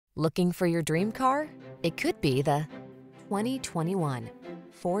Looking for your dream car? It could be the 2021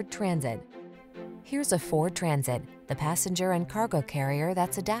 Ford Transit. Here's a Ford Transit, the passenger and cargo carrier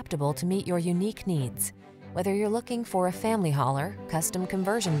that's adaptable to meet your unique needs. Whether you're looking for a family hauler, custom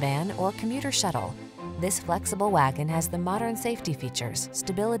conversion van, or commuter shuttle, this flexible wagon has the modern safety features,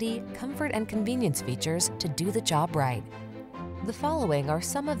 stability, comfort, and convenience features to do the job right. The following are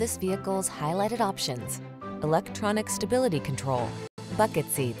some of this vehicle's highlighted options: electronic stability control, bucket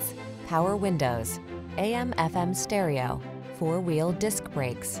seats, power windows, AM/FM stereo, four-wheel disc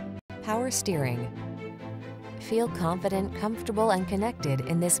brakes, power steering. Feel confident, comfortable, and connected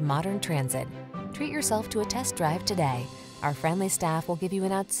in this modern Transit. Treat yourself to a test drive today. Our friendly staff will give you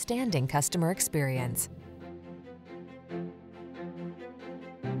an outstanding customer experience.